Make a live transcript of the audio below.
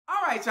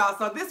right, y'all.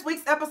 So this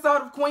week's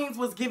episode of Queens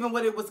was given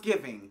what it was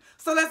giving.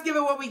 So let's give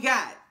it what we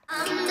got.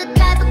 I'm the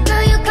type of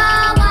girl you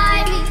call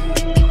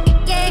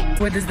wifey. Yeah.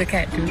 What does the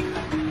cat do?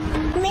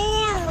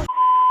 Meow.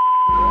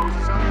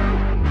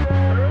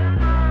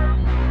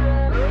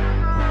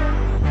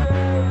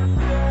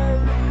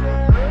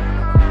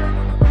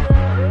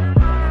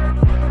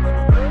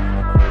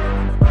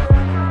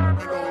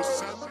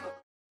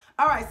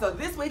 Alright, so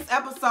this week's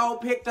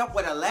episode picked up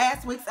where the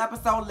last week's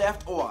episode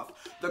left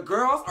off. The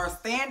girls are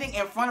standing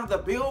in front of the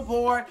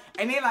billboard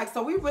and they're like,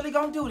 so we really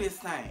gonna do this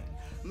thing?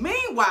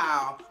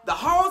 Meanwhile, the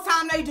whole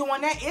time they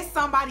doing that, it's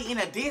somebody in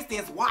the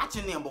distance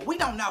watching them, but we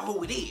don't know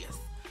who it is.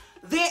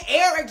 Then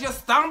Eric just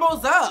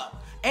stumbles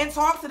up and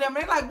talks to them and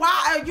they're like,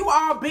 why are you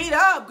all beat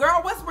up? Girl,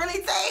 what's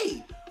really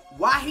tea?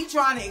 While he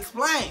trying to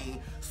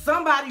explain,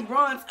 somebody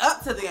runs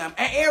up to them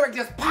and Eric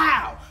just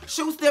pow,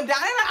 shoots them down. They're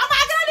like, oh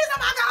my goodness, oh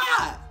my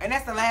God. And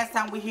that's the last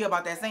time we hear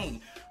about that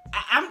scene.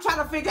 I'm trying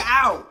to figure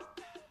out,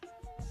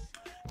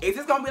 is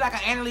this gonna be like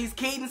an Annalise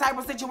Keaton type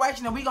of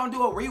situation and we gonna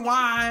do a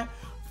rewind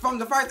from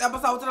the first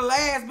episode to the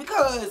last?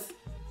 Because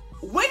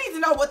we need to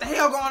know what the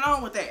hell going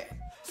on with that.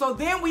 So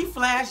then we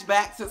flash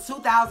back to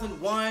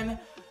 2001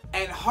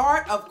 and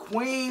Heart of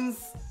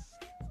Queens.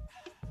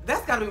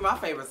 That's gotta be my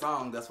favorite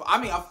song thus far.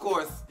 I mean, of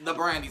course, the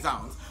Brandy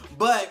songs.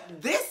 But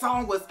this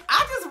song was,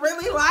 I just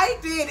really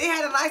liked it. It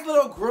had a nice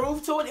little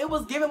groove to it. It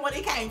was giving what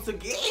it came to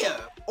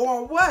give.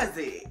 Or was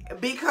it?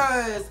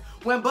 Because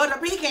when Butter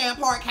Pecan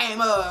part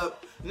came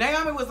up,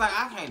 Naomi was like,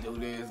 I can't do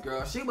this,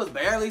 girl. She was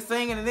barely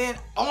singing. And then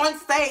on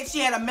stage, she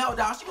had a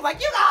meltdown. She was like,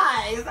 you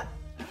guys,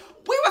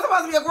 we were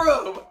supposed to be a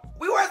group.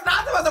 We were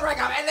not supposed to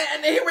break up.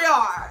 And here we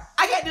are.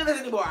 I can't do this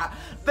anymore.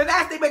 The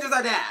nasty bitches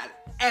are dead.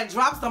 And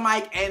drops the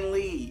mic and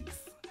leaves.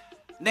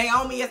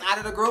 Naomi is out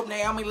of the group.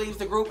 Naomi leaves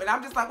the group. And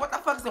I'm just like, what the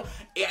fuck is going on?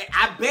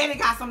 I bet it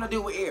got something to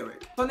do with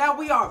Eric. So now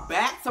we are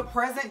back to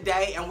present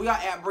day and we are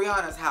at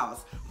Brianna's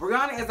house.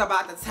 Brianna is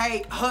about to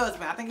take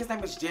husband, I think his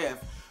name is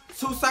Jeff,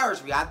 to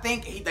surgery. I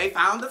think they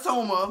found the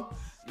tumor.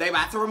 They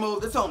about to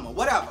remove the tumor,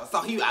 whatever. So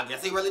I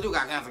guess he really do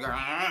got cancer, girl.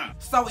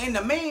 So in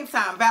the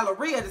meantime,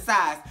 Valeria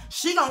decides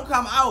she gonna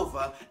come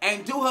over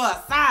and do her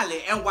a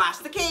salad and watch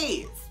the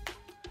kids.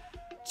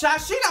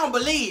 Child, she don't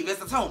believe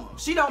it's a tumor.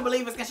 She don't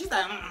believe it's, she's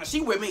like,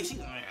 she with me.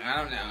 I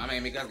don't know. I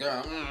mean, because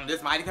girl,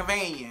 this mighty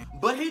convenient.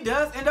 But he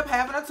does end up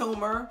having a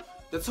tumor.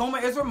 The tumor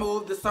is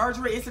removed. The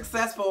surgery is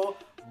successful,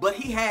 but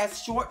he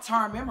has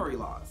short-term memory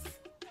loss.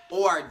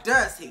 Or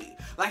does he?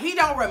 Like, he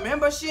don't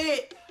remember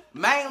shit,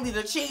 mainly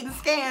the cheating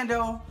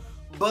scandal,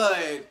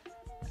 but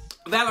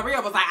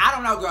Valeria was like, I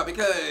don't know, girl,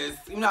 because,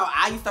 you know,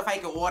 I used to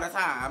fake it all the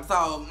time.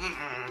 So,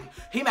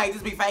 he may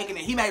just be faking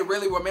it. He may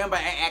really remember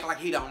and act like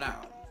he don't know.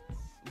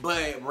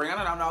 But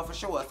Brianna don't know for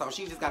sure, so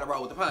she just gotta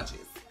roll with the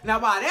punches. Now,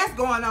 while that's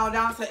going on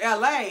down to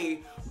LA,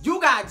 you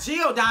got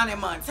Jill down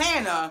in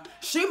Montana.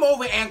 She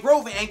moving and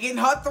grooving and getting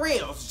her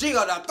thrills.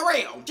 Jill the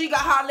thrill. She got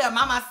her little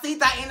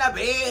mamacita in the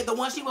bed, the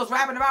one she was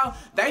rapping about.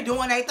 They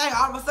doing their thing.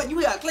 All of a sudden, you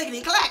hear a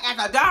clickety clack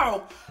at the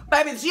door.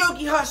 Baby Jill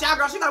get her shot,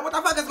 girl. She like, what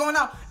the fuck is going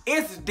on?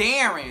 It's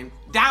Darren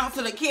down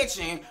to the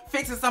kitchen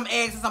fixing some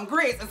eggs and some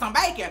grits and some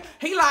bacon.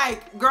 He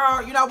like,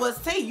 girl, you know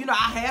what's tea? You know,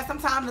 I had some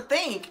time to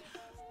think.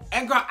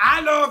 And girl,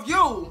 I love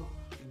you.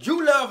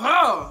 You love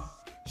her.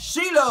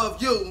 She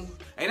love you.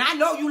 And I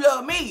know you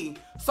love me.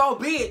 So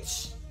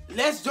bitch,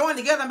 let's join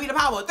together and be the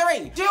power of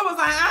three. Jill was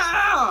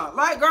like,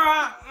 like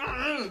girl,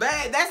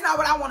 that's not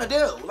what I want to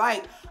do.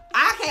 Like,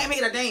 I came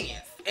here to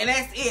dance. And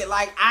that's it.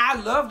 Like, I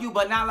love you,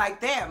 but not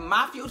like that.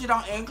 My future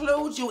don't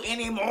include you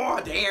anymore,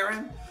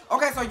 Darren.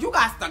 Okay, so you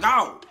got to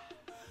go.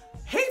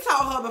 He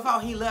told her before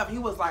he left, he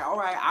was like, all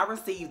right, I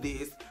received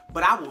this,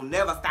 but I will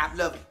never stop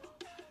loving you.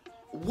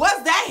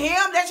 Was that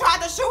him that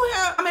tried to shoot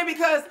him? I mean,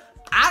 because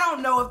I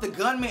don't know if the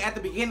gunman at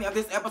the beginning of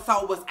this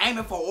episode was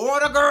aiming for all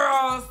the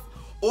girls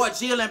or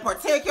Jill in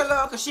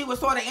particular, because she was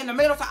sort of in the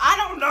middle, so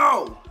I don't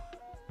know.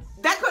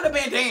 That could have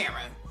been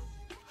Darren.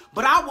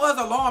 But I was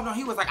alarmed when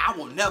he was like, I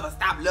will never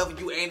stop loving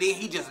you, and then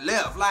he just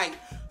left. Like,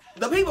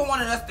 the people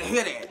wanted us to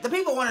hear that. The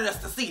people wanted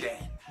us to see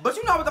that. But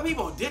you know what the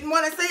people didn't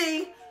want to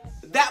see?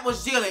 That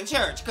was Jill in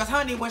church. Because,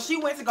 honey, when she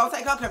went to go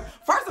take her care,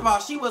 first of all,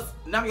 she was,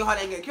 none of your heart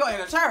didn't get killed in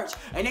the church.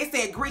 And they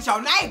said, greet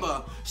your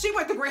neighbor. She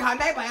went to greet her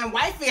neighbor, and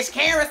Whitefish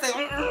Karen said,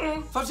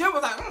 So Jill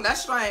was like,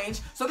 that's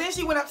strange. So then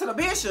she went up to the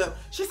bishop.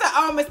 She said,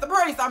 oh, Mr.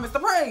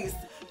 Priest,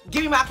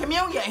 give me my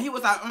communion. And he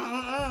was like,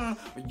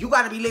 you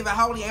got to be living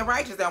holy and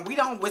righteous. And we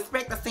don't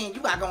respect the sin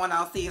you got going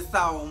on, sis.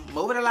 So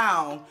move it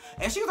along.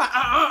 And she was like,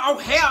 oh,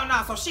 hell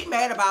no. So she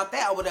mad about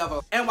that or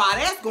whatever. And while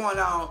that's going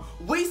on,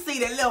 we see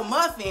that Lil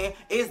Muffin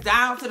is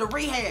down to the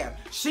rehab.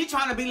 She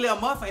trying to be Lil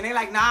Muffin. And they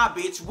like, nah,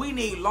 bitch, we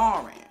need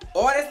Lauren.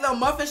 All this Lil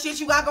Muffin shit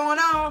you got going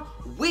on,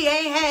 we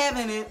ain't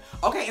having it.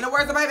 Okay, in the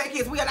words of Baby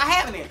Kids, we are not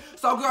having it.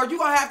 So girl, you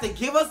gonna have to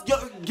give us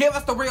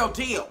the real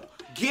deal.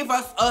 give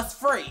us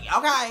free,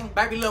 okay?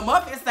 Baby Lil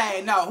Muffin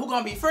saying, no, who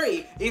gonna be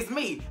free? It's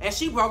me. And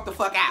she broke the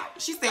fuck out.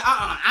 She said,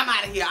 I'm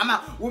out of here, I'm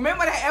out.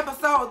 Remember that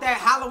episode, that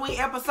Halloween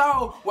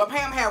episode where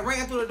Pam had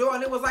ran through the door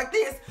and it was like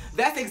this?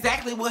 That's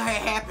exactly what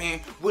had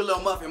happened with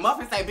Lil Muffin.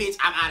 Muffin say, bitch,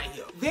 I'm out of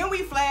here. Then we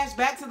flash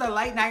back to the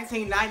late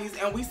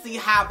 1990s and we see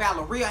how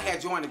Valeria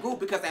had joined the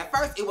group, because at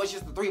first it was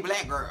just the 3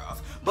 black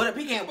girls. Butter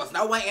Pecan was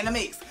no way in the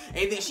mix.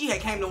 And then she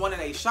had came to one of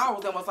their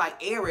shows and was like,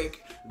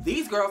 Eric,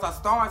 these girls are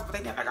stars, but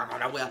they never gonna go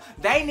nowhere.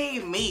 They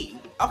need me,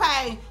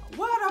 okay?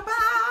 What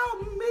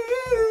about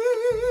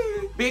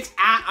me? Bitch,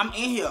 I'm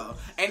in here.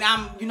 And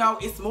you know,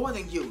 it's more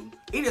than you.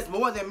 It is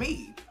more than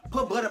me.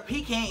 Put Butter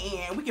Pecan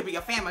in, we can be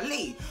a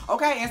family,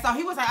 okay? And so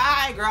he was like,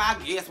 all right, girl, I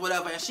guess,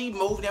 whatever. And she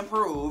moved and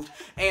proved.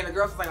 And the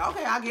girls was like,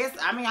 okay, I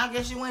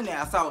guess you in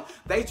there. So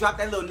they dropped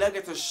that little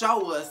nugget to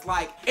show us,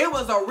 like, it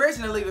was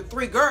originally the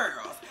 3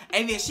 girls.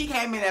 And then she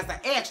came in as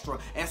an extra.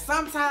 And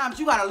sometimes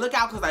you gotta look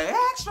out, because an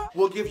extra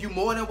will give you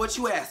more than what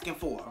you asking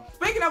for.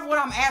 Speaking of what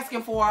I'm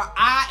asking for,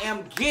 I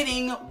am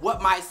getting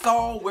what my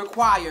soul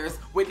requires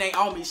with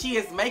Naomi. She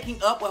is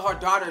making up with her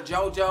daughter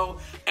JoJo,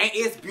 and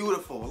it's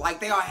beautiful.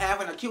 Like, they are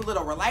having a cute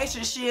little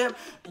relationship.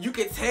 You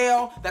can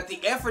tell that the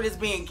effort is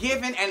being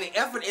given and the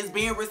effort is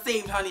being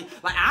received, honey.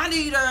 Like, I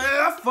need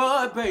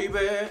effort, baby.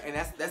 And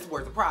that's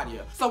worth the proud of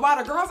you. So while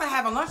the girls are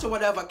having lunch or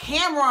whatever,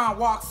 Cameron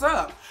walks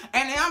up,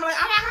 and then I'm like,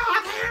 oh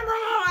my God, Cameron,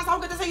 so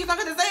good to see you, so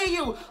good to see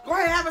you. Go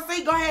ahead, have a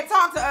seat, go ahead,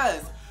 talk to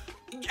us.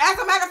 As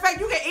a matter of fact,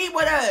 you can eat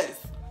with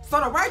us.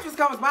 So the waitress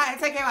comes by and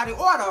take everybody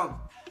order.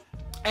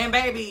 And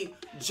baby,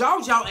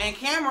 JoJo and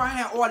Cameron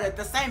had ordered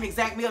the same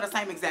exact meal, the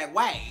same exact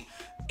way.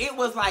 It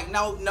was like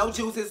no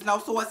juices, no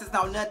sauces,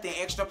 no nothing,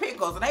 extra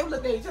pickles. And they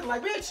looked at each other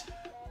like, bitch,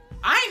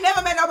 I ain't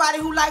never met nobody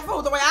who like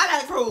food the way I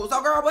like food.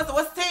 So girl,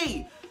 what's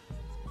tea?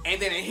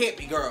 And then it hit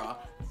me, girl.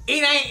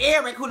 It ain't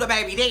Eric who the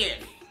baby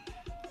daddy.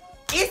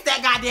 It's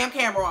that goddamn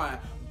Cameron.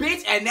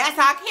 Bitch, and that's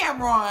how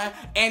Cameron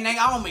and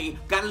Naomi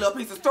got a little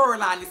piece of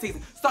storyline this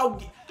season. So,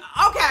 okay,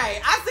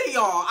 I see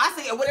y'all. I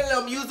see it with a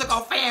little musical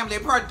family,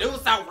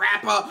 producer,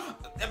 rapper,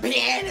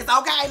 pianist,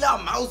 okay, little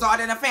Mozart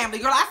in the family.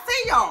 Girl, I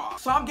see y'all.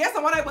 So I'm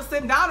guessing when they was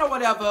sitting down or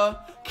whatever,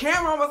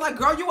 Cameron was like,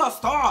 girl, you a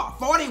star,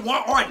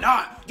 41 or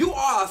not. You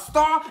are a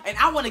star, and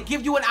I want to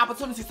give you an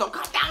opportunity. So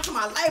come down to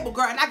my label,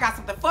 girl, and I got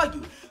something for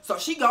you. So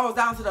she goes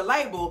down to the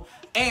label,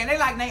 and they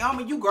like,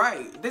 Naomi, you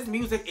great. This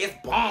music is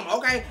bomb,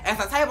 okay?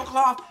 As a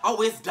tablecloth,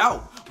 oh, it's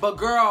dope. But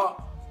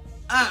girl,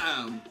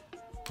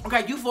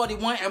 okay, you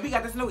 41, and we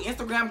got this new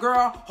Instagram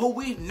girl who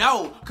we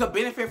know could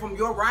benefit from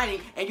your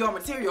writing and your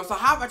material. So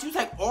how about you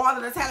take all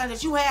of the talent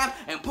that you have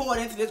and pour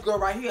it into this girl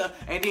right here,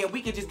 and then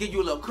we can just give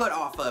you a little cut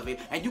off of it,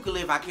 and you can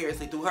live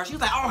vicariously through her. She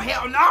was like, oh,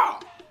 hell no.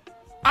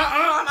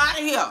 I'm out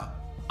of here.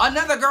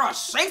 Another girl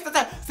shakes the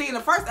table. See, in the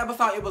first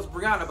episode, it was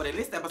Brianna, but in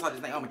this episode,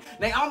 it's Naomi.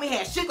 Naomi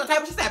had shook the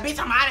table. She said, bitch,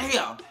 I'm out of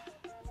here.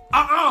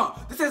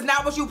 This is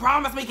not what you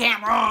promised me,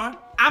 Cameron.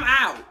 I'm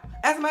out.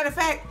 As a matter of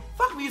fact,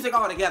 fuck music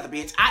altogether,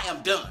 bitch. I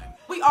am done.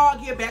 We all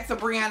get back to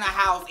Brianna's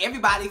house.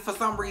 Everybody, for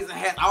some reason,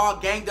 has all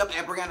ganged up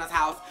at Brianna's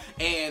house,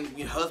 and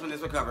your husband is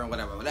recovering,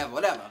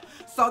 whatever.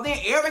 So then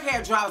Eric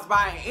had drops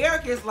by, and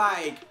Eric is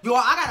like, yo,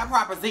 I got a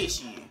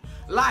proposition.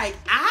 Like,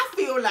 I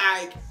feel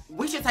like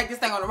we should take this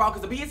thing on the road,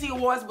 because the BET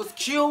Awards was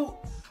cute,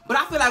 but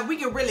I feel like we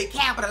can really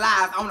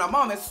capitalize on the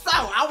moment. So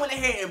I went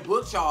ahead and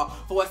booked y'all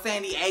for a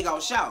San Diego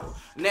show.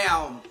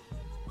 Now,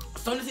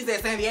 as soon as he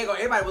said San Diego,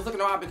 everybody was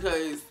looking around,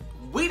 because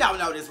we don't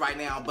know this right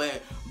now,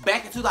 but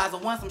back in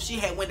 2001, some shit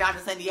had went down to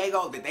San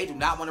Diego that they do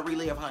not want to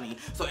relive, honey.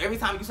 So every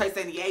time you say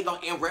San Diego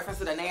in reference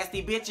to the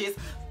nasty bitches,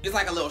 it's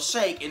like a little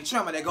shake and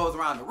tremor that goes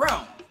around the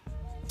room.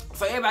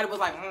 So everybody was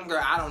like,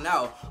 girl, I don't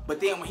know. But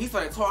then when he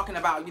started talking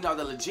about, you know,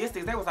 the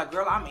logistics, they was like,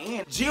 girl, I'm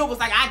in. Jill was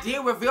like, I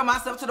did reveal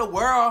myself to the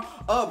world.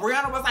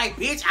 Brianna was like,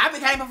 bitch, I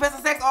became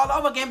Professor Sex all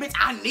over again, bitch.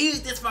 I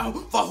need this for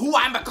who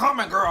I'm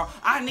becoming, girl.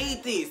 I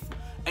need this.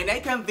 And they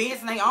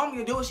convinced Naomi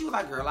to do it. She was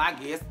like, girl, I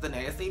guess the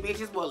nasty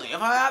bitches will live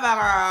forever,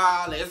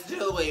 girl. Let's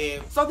do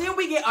it. So then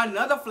we get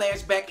another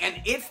flashback,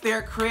 and it's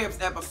their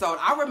Cribs episode.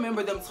 I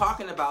remember them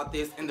talking about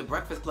this in the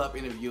Breakfast Club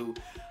interview,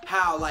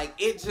 how, like,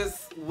 it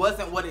just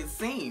wasn't what it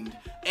seemed.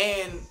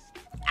 And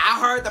I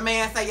heard the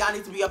man say, y'all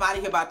need to be up out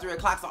of here by 3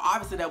 o'clock. So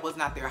obviously that was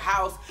not their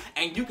house.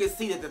 And you can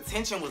see that the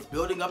tension was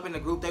building up in the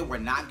group. They were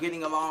not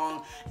getting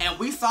along. And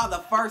we saw the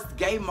first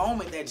gay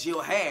moment that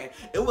Jill had.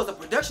 It was a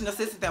production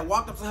assistant that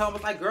walked up to her and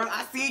was like, girl,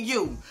 I see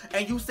you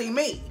and you see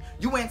me.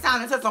 You in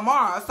town until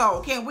tomorrow,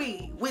 so can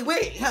we with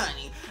it,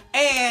 honey?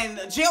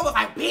 And Jill was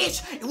like,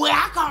 bitch, where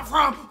I come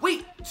from,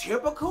 we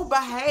typical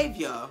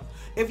behavior.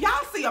 If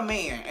y'all see a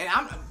man, and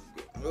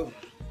I'm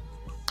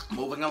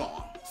moving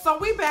along. So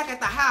we back at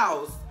the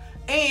house,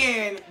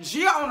 and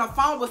Jill on the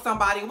phone with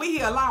somebody, we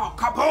hear a loud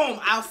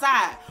kaboom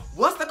outside.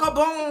 What's the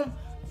kaboom?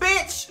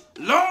 Bitch,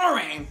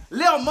 Lauren,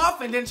 Lil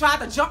Muffin then tried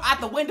to jump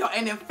out the window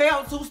and then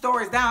fell 2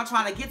 stories down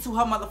trying to get to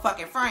her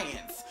motherfucking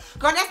friends.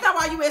 Girl, that's not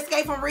why you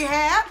escaped from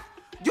rehab.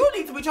 You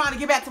need to be trying to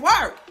get back to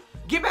work.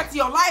 Get back to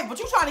your life, but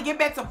you trying to get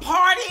back to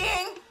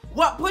partying?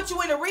 What put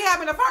you into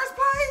rehab in the first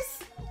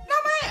place? No,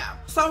 ma'am.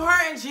 So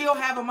her and Jill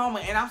have a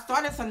moment, and I'm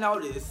starting to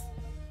notice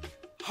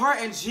her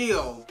and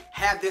Jill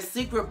have this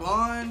secret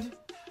bond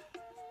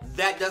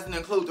that doesn't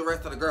include the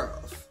rest of the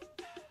girls.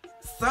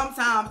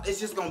 Sometimes it's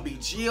just gonna be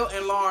Jill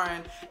and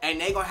Lauren,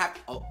 and they gonna have to,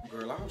 oh,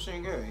 girl, I hope she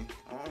ain't gay.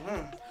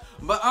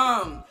 But,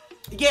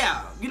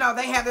 yeah, you know,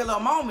 they have their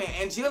little moment,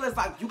 and Jill is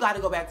like, you gotta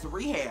go back to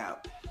rehab.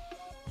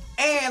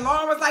 And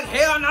Lauren was like,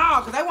 hell no,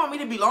 because they want me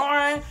to be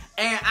Lauren,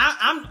 and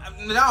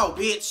no,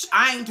 bitch,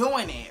 I ain't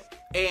doing it.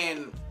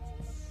 And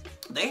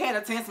they had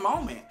a tense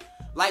moment.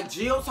 Like,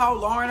 Jill told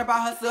Lauren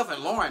about herself,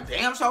 and Lauren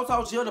damn sure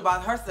told Jill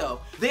about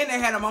herself. Then they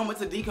had a moment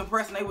to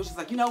decompress, and they was just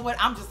like, you know what?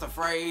 I'm just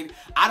afraid.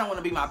 I don't want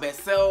to be my best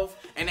self.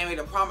 And they made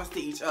a promise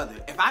to each other.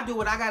 If I do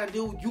what I got to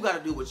do, you got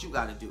to do what you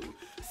got to do.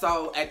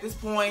 So, at this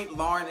point,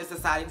 Lauren is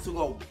deciding to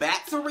go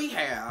back to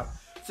rehab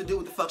to do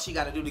what the fuck she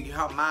got to do to get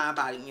her mind,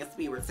 body, and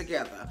spirit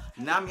together.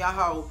 Nam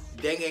Yaho,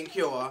 Deng and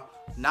Cure,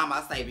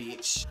 Namaste,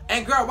 bitch.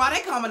 And girl, while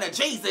they coming to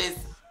Jesus,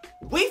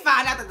 we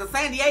find out that the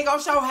San Diego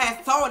show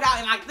has sold out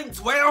in, I think,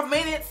 12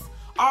 minutes.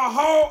 Our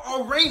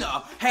whole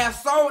arena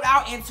has sold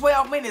out in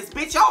 12 minutes.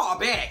 Bitch, y'all are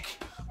back.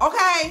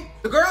 Okay?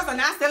 The girls are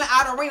not selling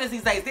out arenas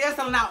these days. They're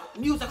selling out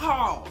music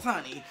halls,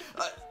 honey.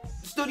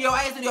 Studio A,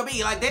 Studio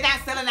B. Like, they're not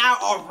selling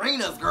out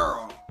arenas,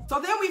 girl. So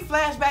then we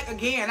flash back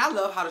again. I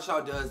love how the show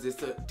does this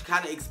to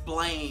kind of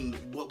explain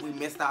what we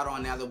missed out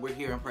on now that we're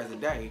here in present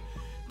day.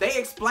 They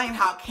explain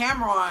how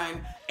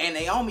Cameron and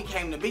Naomi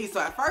came to be. So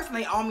at first,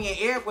 Naomi and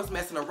Eric was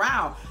messing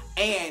around.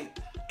 And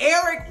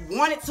Eric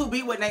wanted to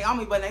be with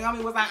Naomi, but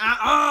Naomi was like,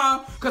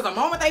 because the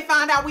moment they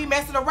find out we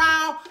messing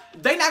around,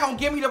 they not gonna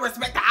give me the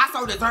respect that I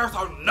so deserve,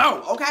 so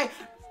no, okay?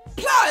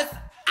 Plus,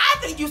 I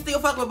think you still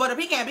fuck with Butter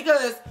Pecan,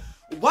 because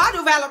why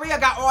do Valeria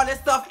got all this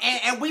stuff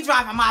and we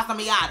driving Mazda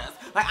Miatas?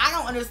 Like, I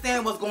don't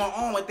understand what's going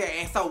on with that.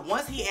 And so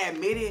once he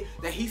admitted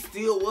that he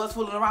still was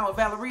fooling around with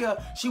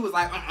Valeria, she was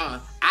like,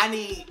 I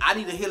need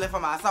a healing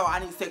for my soul. I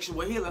need sexual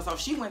healing. So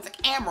she went to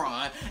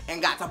Cameron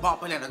and got to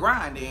bumping and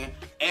grinding.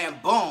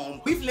 And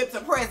boom, we flipped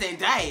to present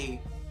day.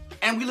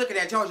 And we looking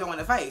at JoJo in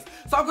the face.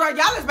 So girl,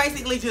 y'all is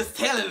basically just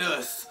telling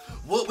us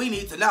what we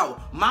need to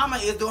know. Mama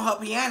is doing her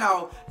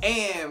piano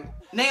and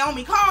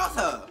Naomi calls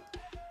her.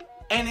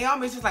 And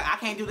Naomi's just like, I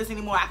can't do this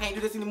anymore. I can't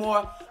do this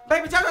anymore.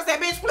 Baby JoJo said,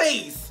 bitch,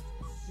 please.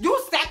 You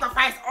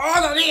sacrificed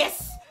all of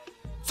this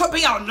to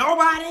be a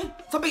nobody,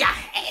 to be a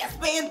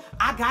has-been.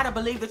 I gotta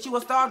believe that you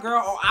a star,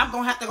 girl, or I'm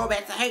gonna have to go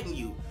back to hating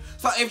you.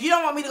 So if you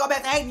don't want me to go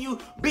back to hating you,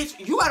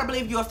 bitch, you gotta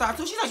believe you're a star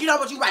too. She said, you know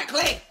what, you right,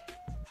 click.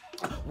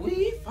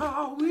 We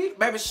fall,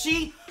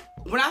 baby,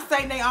 when I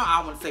say Naomi,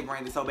 I want to say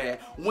Brandy so bad.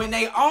 When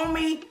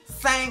Naomi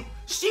sang,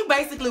 she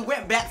basically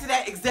went back to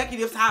that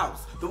executive's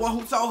house. The one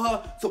who told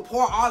her to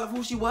pour all of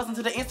who she was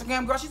into the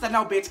Instagram girl. She said,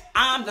 no, bitch,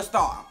 I'm the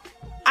star.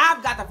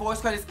 I've got the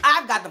voice credits.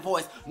 I've got the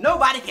voice.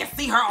 Nobody can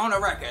see her on the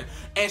record.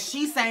 And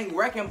she sang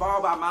Wrecking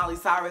Ball by Miley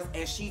Cyrus,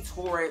 and she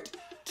tore it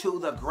to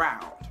the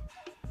ground.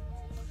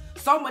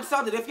 So much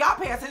so that if y'all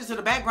pay attention to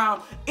the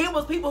background, it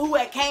was people who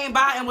had came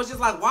by and was just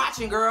like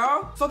watching,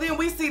 girl. So then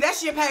we see that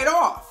shit paid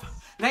off.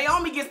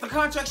 Naomi gets the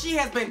contract she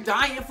has been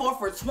dying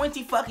for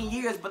 20 fucking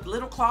years, but the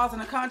little clause in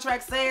the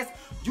contract says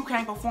you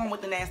can't perform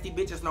with the Nasty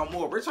Bitches no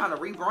more. We're trying to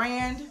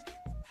rebrand,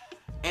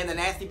 and the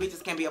Nasty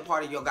Bitches can't be a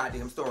part of your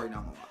goddamn story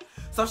no more.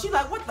 So she's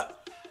like, what the?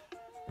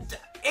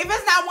 If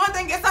it's not one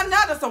thing, it's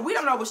another. So we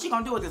don't know what she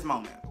gonna do at this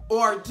moment.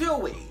 Or do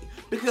we?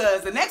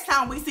 Because the next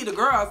time we see the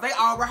girls, they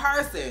all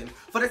rehearsing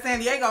for the San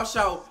Diego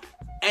show.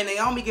 And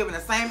Naomi giving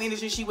the same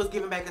energy she was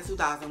giving back in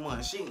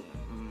 2001.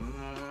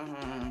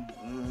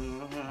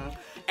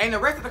 And the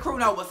rest of the crew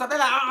know what's up. They're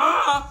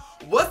like,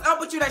 what's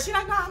up with you? She's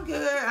like, no, I'm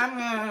good.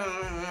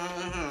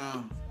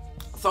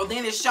 So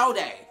then it's show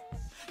day.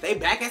 They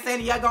back at San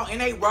Diego in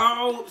their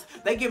robes.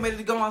 They get ready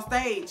to go on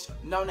stage.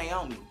 No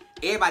Naomi.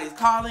 Everybody's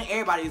calling.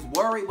 Everybody's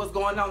worried what's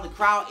going on. The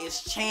crowd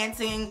is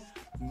chanting,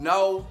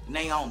 no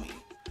Naomi.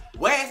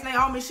 Where's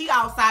Naomi? She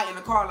outside in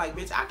the car like,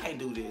 bitch, I can't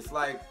do this.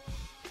 Like,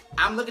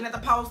 I'm looking at the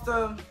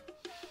poster.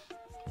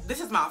 This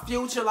is my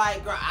future.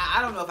 Like, girl,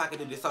 I don't know if I can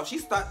do this. So she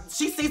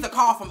sees a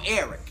call from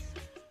Eric.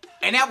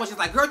 And that was just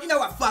like, girl, you know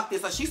what? Fuck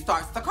this. So she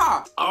starts the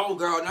car. Oh,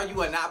 girl, no, you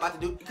are not about to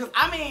do. Because,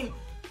 I mean,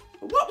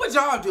 what would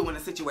y'all do in a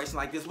situation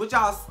like this? Would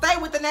y'all stay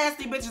with the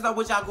Nasty Bitches, or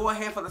would y'all go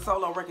ahead for the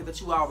solo record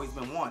that you always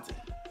been wanting?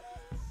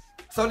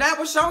 So that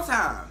was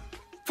showtime.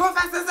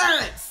 Professor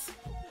Xanax,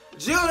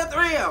 Jill the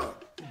Thrill,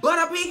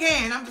 Butter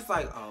Pecan. I'm just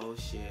like, oh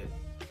shit.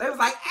 They was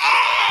like,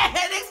 an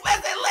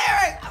explicit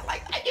lyric. I'm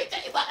like, thank you,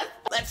 Jesus.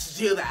 Let's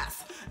do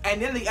this.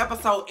 And then the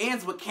episode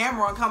ends with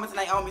Cameron coming to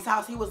Naomi's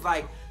house. He was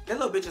like, that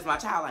little bitch is my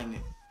child, ain't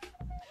it?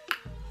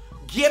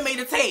 Give me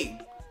the tea.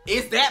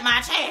 Is that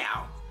my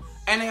child?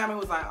 And Naomi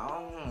was like,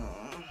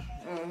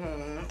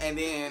 And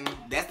then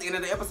that's the end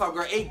of the episode,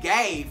 girl. It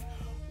gave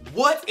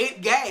what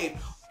it gave.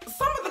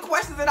 Some of the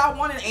questions that I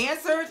wanted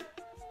answered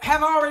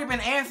have already been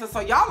answered. So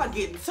y'all are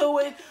getting to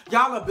it.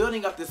 Y'all are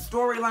building up this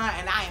storyline,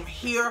 and I am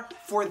here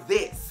for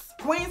this.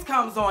 Queens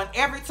comes on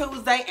every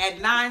Tuesday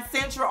at 9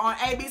 Central on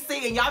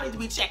ABC, and y'all need to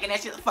be checking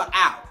that shit the fuck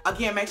out.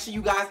 Again, make sure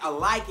you guys are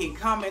liking,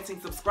 commenting,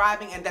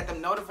 subscribing, and that the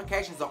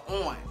notifications are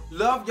on.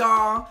 Love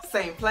y'all.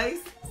 Same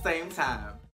place, same time.